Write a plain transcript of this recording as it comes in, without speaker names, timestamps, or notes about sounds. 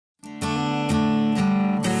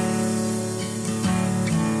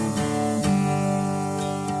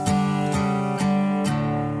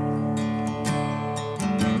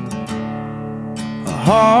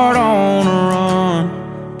heart on a run,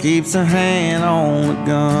 keeps a hand on the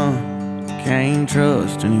gun, can't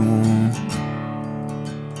trust anyone.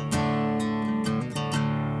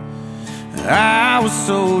 I was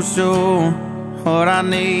so sure what I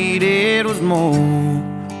needed was more,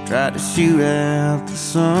 tried to shoot out the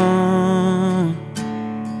sun.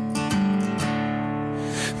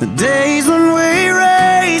 The days when we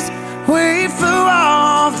raced, we flew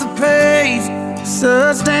off the page,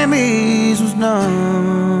 such damage was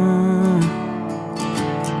done.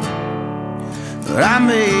 But I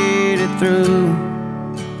made it through,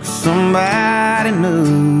 'cause somebody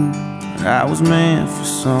knew that I was meant for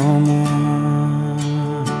someone.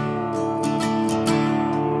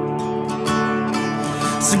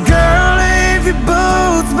 So girl, if you're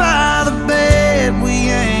both by the bed, we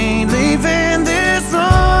ain't leaving this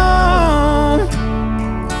room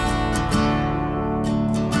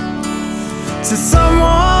till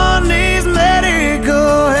someone needs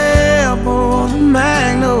medical help or the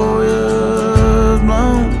magnolias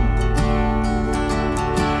bloom.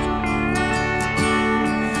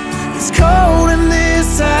 It's cold in this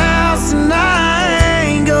house and I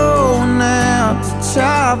ain't going out to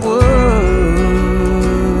chop wood.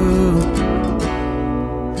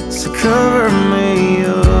 So cover me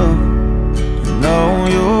up, you know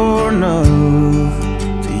you're enough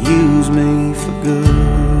to use me for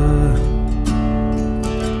good.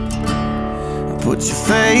 I put your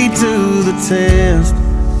fate to the test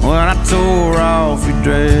when I tore off your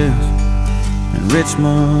dress in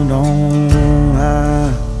Richmond on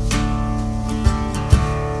high.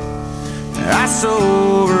 I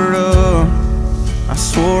sobered up, I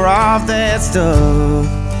swore off that stuff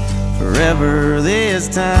forever this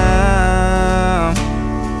time.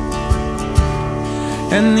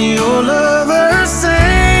 And the old lovers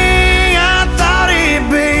sing, I thought it'd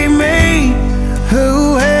be me who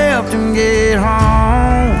helped him get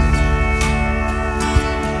home.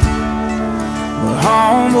 But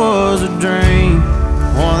home was a dream,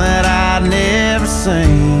 one that I'd never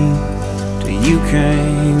seen till you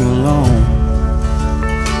came along.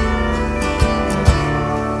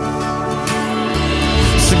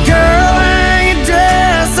 So girl, hang your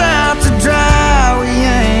dress out to dry, we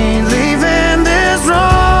ain't leaving this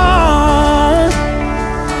room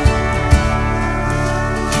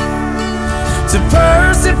till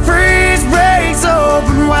Percy Priest breaks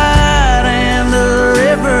open wide and the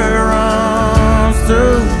river runs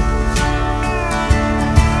through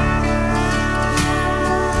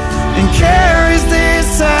and carries this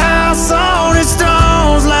house on its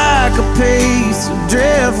stones like a piece of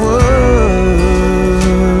driftwood.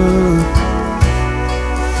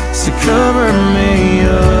 So cover me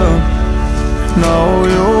up, know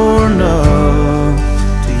you're enough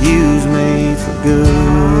to use me for good.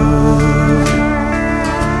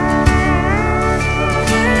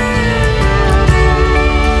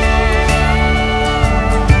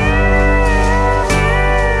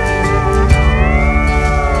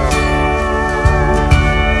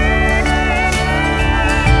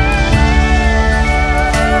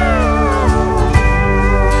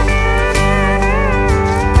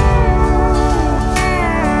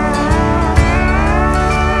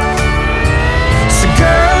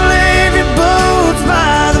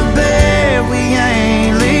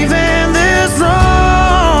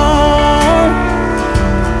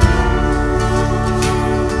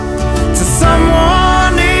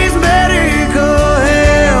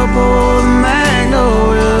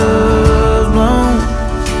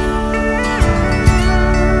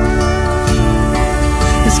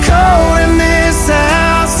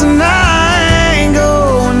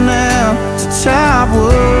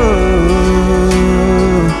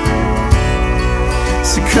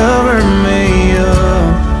 Cover me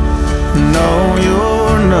up, know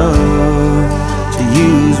you're enough to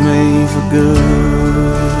use me for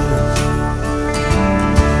good.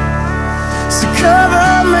 So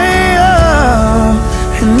cover me up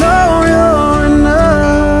and know you're enough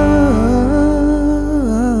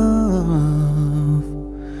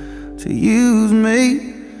to use me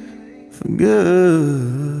for good.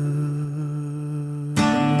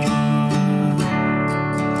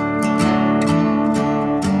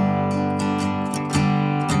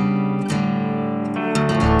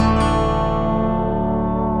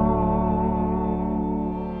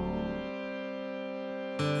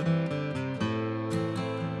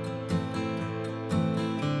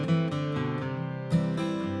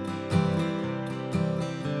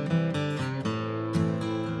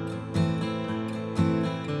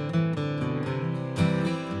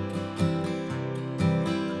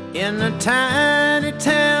 In a tiny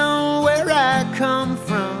town where I come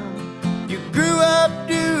from, you grew up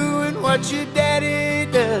doing what your daddy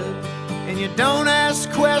don't ask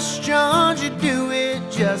questions, you do it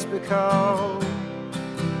just because.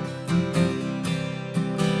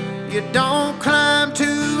 You don't climb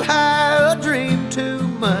too high or dream too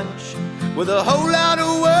much. With a whole lot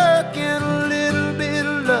of work and a little bit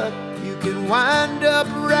of luck, you can wind up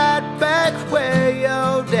right back where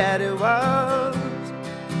your daddy was.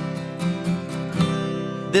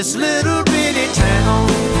 This little bitty town,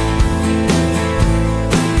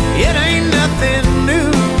 it ain't nothing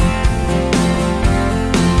new.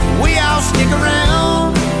 We all stick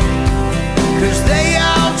around, 'cause they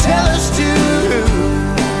all tell us to.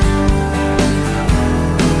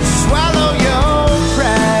 Swallow your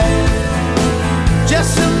pride,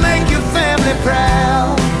 just to make your family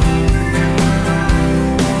proud.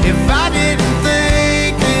 If I didn't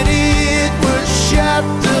think that it would shut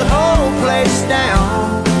the whole place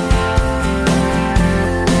down,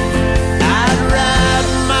 I'd ride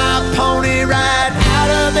my pony right out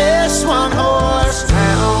of this one-horse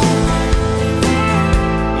town.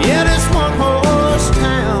 Yeah, this one-horse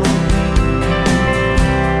town.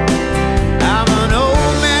 I'm an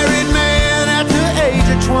old married man at the age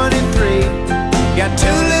of 23. Got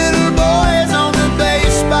two little boys on the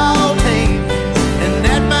baseball team, and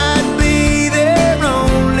that might be their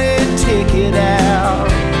only ticket out.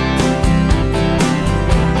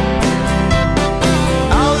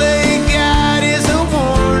 All they got is a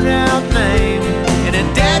worn-out name and a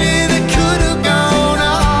daddy that could have gone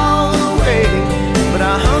all the way. But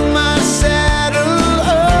I hung my saddle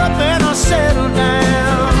up and I settled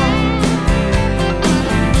down.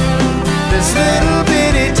 This little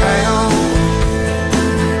bitty town,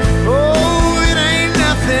 oh, it ain't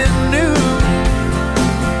nothing new.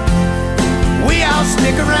 We all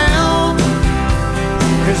stick around,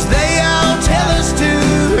 'cause they all tell us to.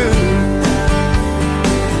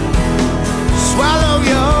 Swallow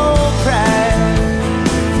your pride,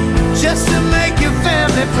 just to make your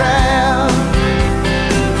family proud.